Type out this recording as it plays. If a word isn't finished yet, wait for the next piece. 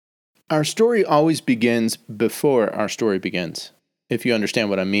Our story always begins before our story begins, if you understand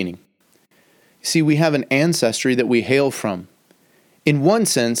what I'm meaning. See, we have an ancestry that we hail from. In one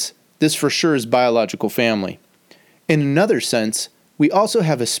sense, this for sure is biological family. In another sense, we also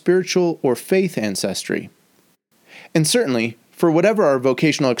have a spiritual or faith ancestry. And certainly, for whatever our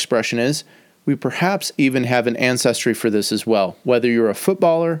vocational expression is, we perhaps even have an ancestry for this as well, whether you're a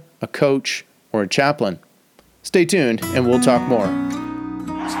footballer, a coach, or a chaplain. Stay tuned, and we'll talk more.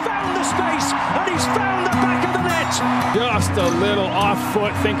 He's found the space, and he's found the back of the net. Just a little off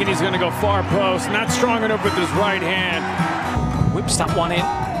foot, thinking he's going to go far post. Not strong enough with his right hand. Whips that one in.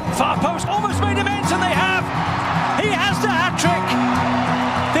 Far post, almost made amends, and they have. He has the hat-trick.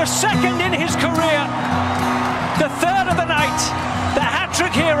 The second in his career. The third of the night. The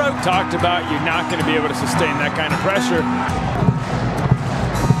hat-trick hero. Talked about you're not going to be able to sustain that kind of pressure.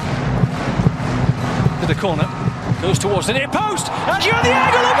 To the corner. Goes towards the near post. And you're the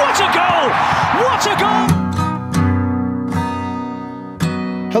angle. And what a goal! What a goal!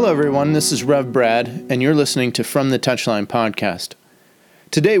 Hello, everyone. This is Rev Brad, and you're listening to From the Touchline podcast.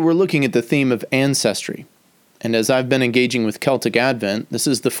 Today, we're looking at the theme of ancestry. And as I've been engaging with Celtic Advent, this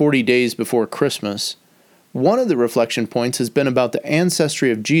is the 40 days before Christmas. One of the reflection points has been about the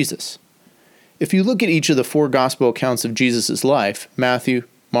ancestry of Jesus. If you look at each of the four gospel accounts of Jesus' life, Matthew,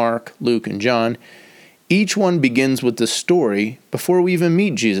 Mark, Luke, and John, each one begins with the story before we even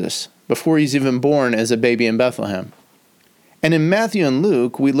meet Jesus, before he's even born as a baby in Bethlehem. And in Matthew and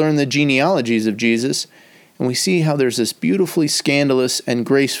Luke, we learn the genealogies of Jesus, and we see how there's this beautifully scandalous and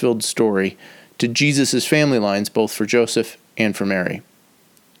grace-filled story to Jesus' family lines, both for Joseph and for Mary.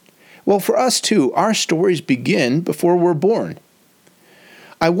 Well, for us too, our stories begin before we're born.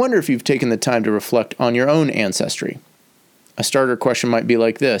 I wonder if you've taken the time to reflect on your own ancestry. A starter question might be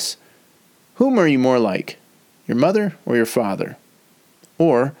like this: whom are you more like, your mother or your father?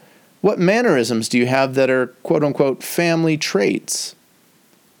 Or, what mannerisms do you have that are quote-unquote family traits?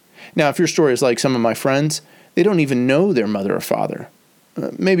 Now, if your story is like some of my friends, they don't even know their mother or father.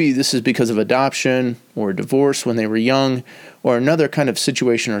 Maybe this is because of adoption or divorce when they were young, or another kind of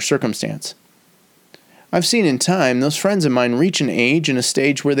situation or circumstance. I've seen in time those friends of mine reach an age and a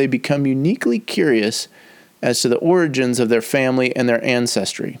stage where they become uniquely curious as to the origins of their family and their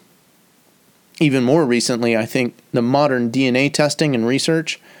ancestry. Even more recently, I think the modern DNA testing and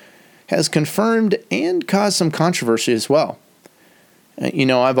research has confirmed and caused some controversy as well.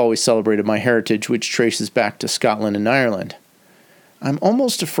 I've always celebrated my heritage, which traces back to Scotland and Ireland. I'm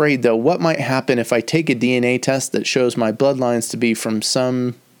almost afraid, though, what might happen if I take a DNA test that shows my bloodlines to be from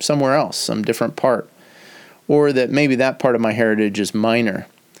somewhere else, some different part, or that maybe that part of my heritage is minor,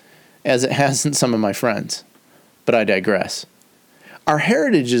 as it has in some of my friends. But I digress. Our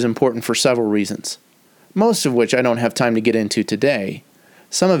heritage is important for several reasons, most of which I don't have time to get into today.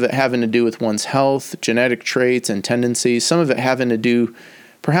 Some of it having to do with one's health, genetic traits, and tendencies. Some of it having to do,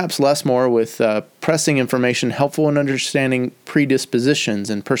 perhaps less more, with pressing information helpful in understanding predispositions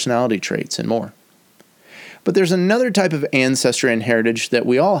and personality traits and more. But there's another type of ancestry and heritage that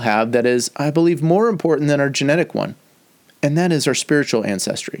we all have that is, I believe, more important than our genetic one, and that is our spiritual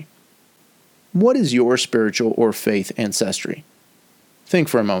ancestry. What is your spiritual or faith ancestry? Think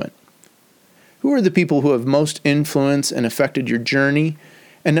for a moment. Who are the people who have most influenced and affected your journey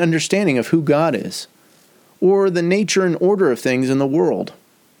and understanding of who God is, or the nature and order of things in the world,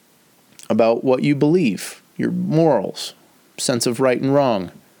 about what you believe, your morals, sense of right and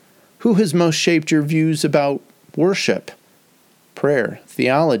wrong? Who has most shaped your views about worship, prayer,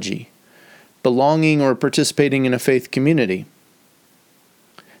 theology, belonging or participating in a faith community?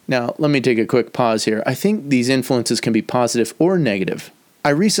 Now, let me take a quick pause here. I think these influences can be positive or negative. I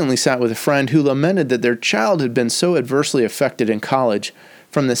recently sat with a friend who lamented that their child had been so adversely affected in college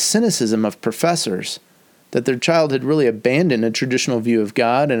from the cynicism of professors that their child had really abandoned a traditional view of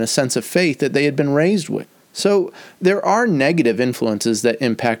God and a sense of faith that they had been raised with. So there are negative influences that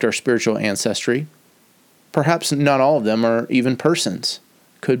impact our spiritual ancestry. Perhaps not all of them are even persons.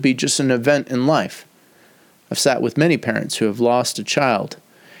 Could be just an event in life. I've sat with many parents who have lost a child,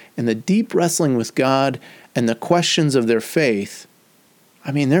 and the deep wrestling with God and the questions of their faith,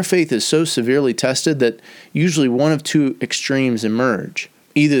 their faith is so severely tested that usually one of two extremes emerge.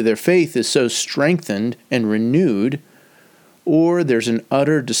 Either their faith is so strengthened and renewed, or there's an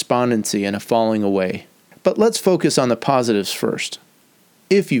utter despondency and a falling away. But let's focus on the positives first,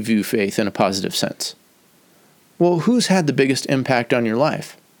 if you view faith in a positive sense. Well, who's had the biggest impact on your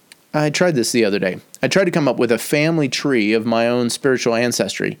life? I tried this the other day. I tried to come up with a family tree of my own spiritual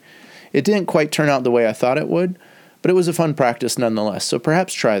ancestry. It didn't quite turn out the way I thought it would, but it was a fun practice nonetheless, so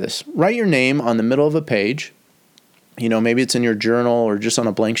perhaps try this. Write your name on the middle of a page. Maybe it's in your journal or just on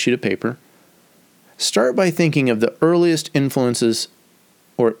a blank sheet of paper. Start by thinking of the earliest influences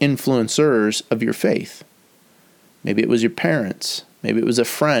or influencers of your faith. Maybe it was your parents. Maybe it was a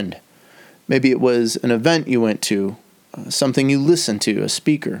friend. Maybe it was an event you went to, something you listened to, a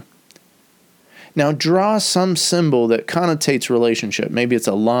speaker. Now draw some symbol that connotates relationship. Maybe it's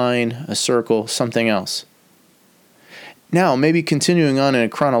a line, a circle, something else. Now, maybe continuing on in a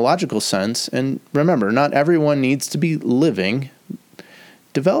chronological sense, and remember, not everyone needs to be living,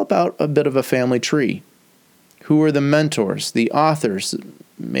 develop out a bit of a family tree. Who are the mentors, the authors?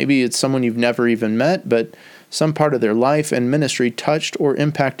 Maybe it's someone you've never even met, but some part of their life and ministry touched or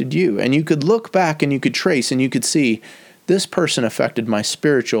impacted you. And you could look back and you could trace and you could see, this person affected my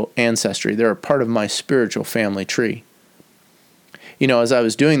spiritual ancestry. They're a part of my spiritual family tree. As I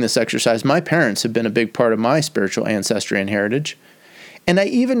was doing this exercise, my parents have been a big part of my spiritual ancestry and heritage. And I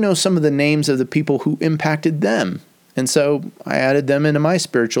even know some of the names of the people who impacted them. And so I added them into my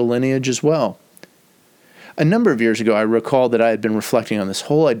spiritual lineage as well. A number of years ago, I recalled that I had been reflecting on this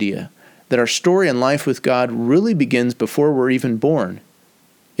whole idea that our story and life with God really begins before we're even born.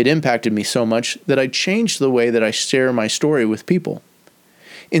 It impacted me so much that I changed the way that I share my story with people.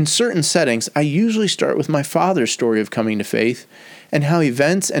 In certain settings, I usually start with my father's story of coming to faith and how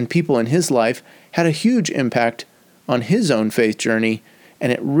events and people in his life had a huge impact on his own faith journey,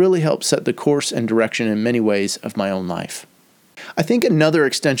 and it really helped set the course and direction in many ways of my own life. I think another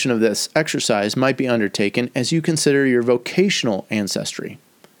extension of this exercise might be undertaken as you consider your vocational ancestry.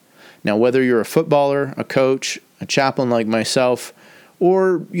 Now, whether you're a footballer, a coach, a chaplain like myself,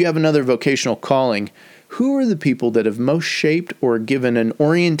 or you have another vocational calling, who are the people that have most shaped or given an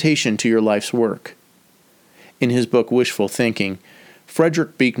orientation to your life's work? In his book, Wishful Thinking,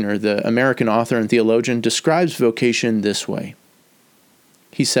 Frederick Buechner, the American author and theologian, describes vocation this way.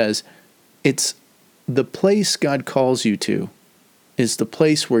 He says, "It's the place God calls you to is the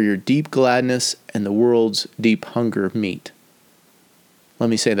place where your deep gladness and the world's deep hunger meet." Let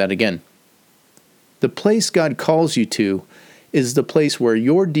me say that again. The place God calls you to is the place where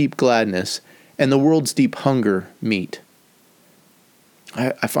your deep gladness and the world's deep hunger meet.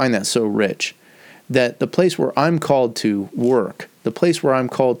 I find that so rich, that the place where I'm called to work, the place where I'm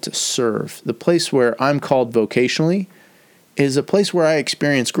called to serve, the place where I'm called vocationally, is a place where I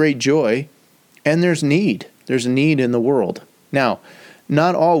experience great joy, and there's need. There's a need in the world. Now,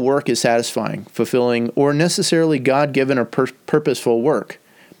 not all work is satisfying, fulfilling, or necessarily God-given or purposeful work.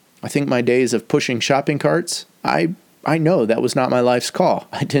 I think my days of pushing shopping carts, I know that was not my life's call.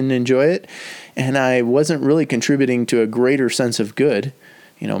 I didn't enjoy it, and I wasn't really contributing to a greater sense of good,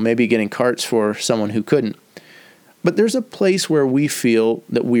 maybe getting carts for someone who couldn't. But there's a place where we feel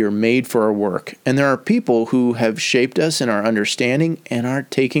that we are made for our work, and there are people who have shaped us in our understanding and our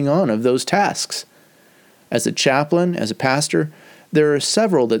taking on of those tasks. As a chaplain, as a pastor, there are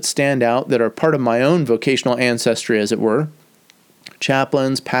several that stand out that are part of my own vocational ancestry, as it were.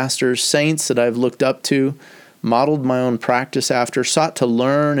 Chaplains, pastors, saints that I've looked up to, modeled my own practice after, sought to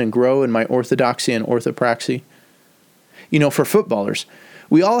learn and grow in my orthodoxy and orthopraxy. For footballers,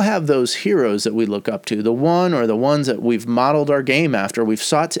 we all have those heroes that we look up to, the one or the ones that we've modeled our game after, we've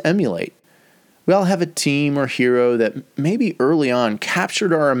sought to emulate. We all have a team or hero that maybe early on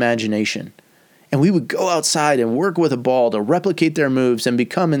captured our imagination, and we would go outside and work with a ball to replicate their moves and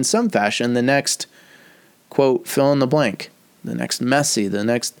become in some fashion the next, quote, fill in the blank, the next Messi, the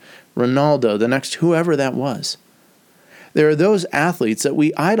next Ronaldo, the next whoever that was. There are those athletes that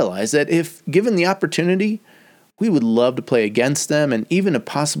we idolize that if given the opportunity, we would love to play against them and even to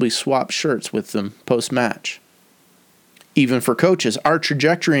possibly swap shirts with them post-match. Even for coaches, our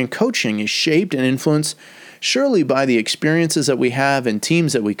trajectory in coaching is shaped and influenced surely by the experiences that we have in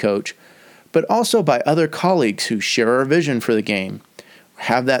teams that we coach, but also by other colleagues who share our vision for the game,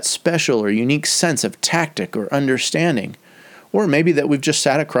 have that special or unique sense of tactic or understanding, or maybe that we've just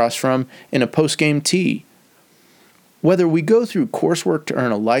sat across from in a post-game tea. Whether we go through coursework to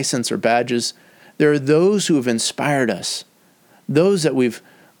earn a license or badges, there are those who have inspired us, those that we've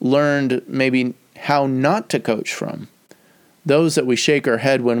learned maybe how not to coach from, those that we shake our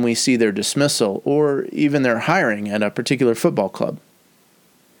head when we see their dismissal or even their hiring at a particular football club.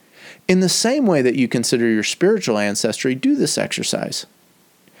 In the same way that you consider your spiritual ancestry, do this exercise.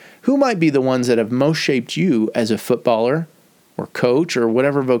 Who might be the ones that have most shaped you as a footballer or coach or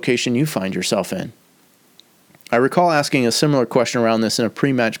whatever vocation you find yourself in? I recall asking a similar question around this in a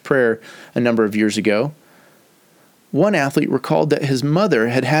pre-match prayer a number of years ago. One athlete recalled that his mother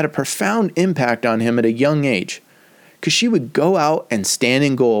had had a profound impact on him at a young age, because she would go out and stand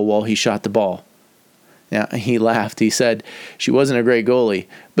in goal while he shot the ball. Now, he laughed. He said she wasn't a great goalie,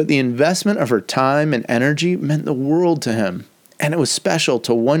 but the investment of her time and energy meant the world to him. And it was special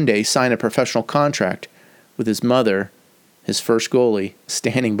to one day sign a professional contract with his mother, his first goalie,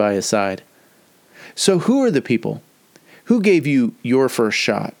 standing by his side. So who are the people? Who gave you your first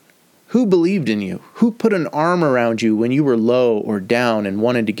shot? Who believed in you? Who put an arm around you when you were low or down and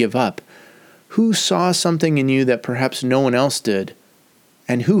wanted to give up? Who saw something in you that perhaps no one else did?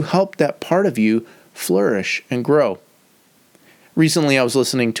 And who helped that part of you flourish and grow? Recently, I was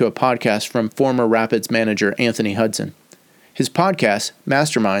listening to a podcast from former Rapids manager Anthony Hudson. His podcast,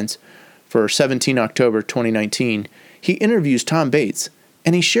 Masterminds, for 17 October 2019, he interviews Tom Bates,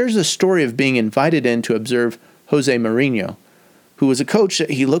 and he shares a story of being invited in to observe Jose Mourinho, who was a coach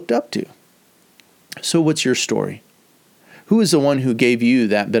that he looked up to. So what's your story? Who is the one who gave you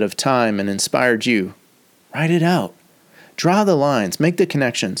that bit of time and inspired you? Write it out. Draw the lines, make the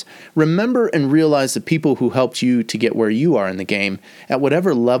connections. Remember and realize the people who helped you to get where you are in the game at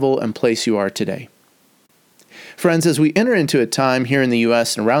whatever level and place you are today. Friends, as we enter into a time here in the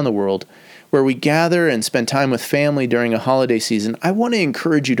U.S. and around the world where we gather and spend time with family during a holiday season, I want to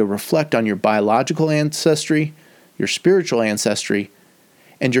encourage you to reflect on your biological ancestry, your spiritual ancestry,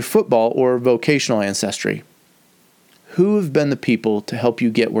 and your football or vocational ancestry. Who have been the people to help you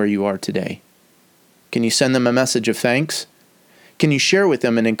get where you are today? Can you send them a message of thanks? Can you share with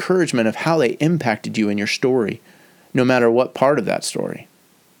them an encouragement of how they impacted you in your story, no matter what part of that story?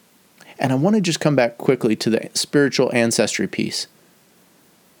 And I want to just come back quickly to the spiritual ancestry piece.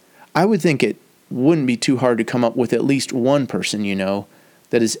 I would think it wouldn't be too hard to come up with at least one person you know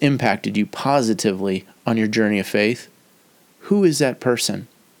that has impacted you positively on your journey of faith. Who is that person?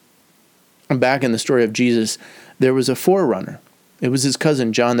 And back in the story of Jesus, there was a forerunner. It was his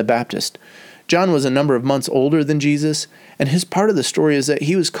cousin, John the Baptist. John was a number of months older than Jesus, and his part of the story is that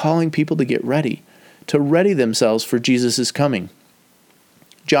he was calling people to get ready, to ready themselves for Jesus' coming.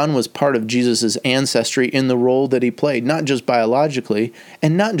 John was part of Jesus' ancestry in the role that he played, not just biologically,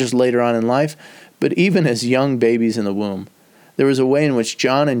 and not just later on in life, but even as young babies in the womb. There was a way in which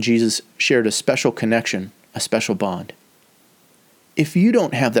John and Jesus shared a special connection, a special bond. If you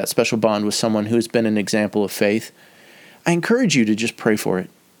don't have that special bond with someone who's been an example of faith, I encourage you to just pray for it.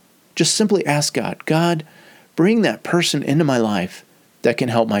 Just simply ask God, God, bring that person into my life that can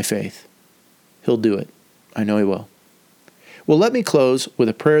help my faith. He'll do it. I know he will. Well, let me close with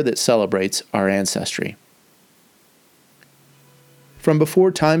a prayer that celebrates our ancestry. From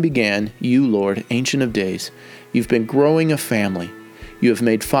before time began, you, Lord, Ancient of Days, you've been growing a family. You have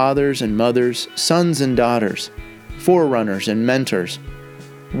made fathers and mothers, sons and daughters, forerunners and mentors,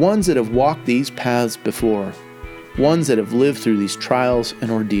 ones that have walked these paths before, ones that have lived through these trials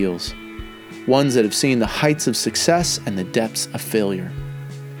and ordeals, ones that have seen the heights of success and the depths of failure.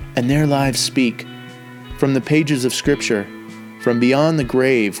 And their lives speak from the pages of Scripture, from beyond the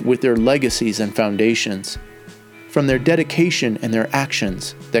grave with their legacies and foundations, from their dedication and their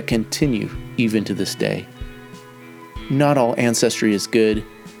actions that continue even to this day. Not all ancestry is good.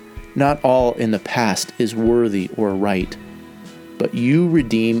 Not all in the past is worthy or right. But you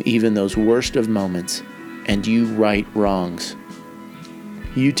redeem even those worst of moments, and you right wrongs.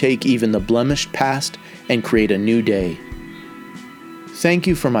 You take even the blemished past and create a new day. Thank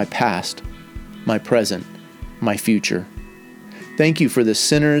you for my past, my present, my future. Thank you for the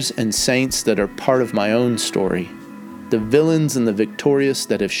sinners and saints that are part of my own story, the villains and the victorious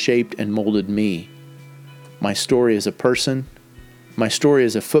that have shaped and molded me. My story as a person, my story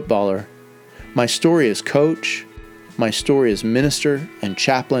as a footballer, my story as coach, my story as minister and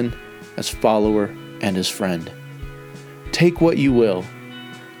chaplain, as follower and as friend. Take what you will.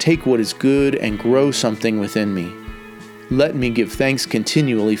 Take what is good and grow something within me. Let me give thanks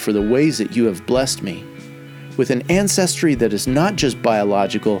continually for the ways that you have blessed me, with an ancestry that is not just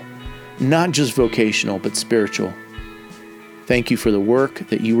biological, not just vocational, but spiritual. Thank you for the work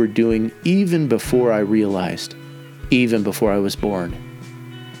that you were doing even before I realized, even before I was born.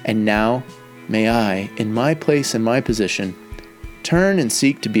 And now, may I, in my place and my position, turn and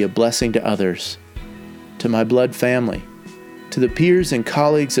seek to be a blessing to others, to my blood family, to the peers and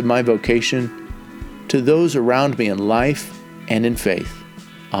colleagues of my vocation, to those around me in life and in faith.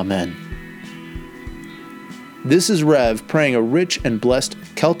 Amen. This is Rev praying a rich and blessed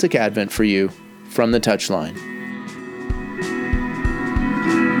Celtic Advent for you from the Touchline.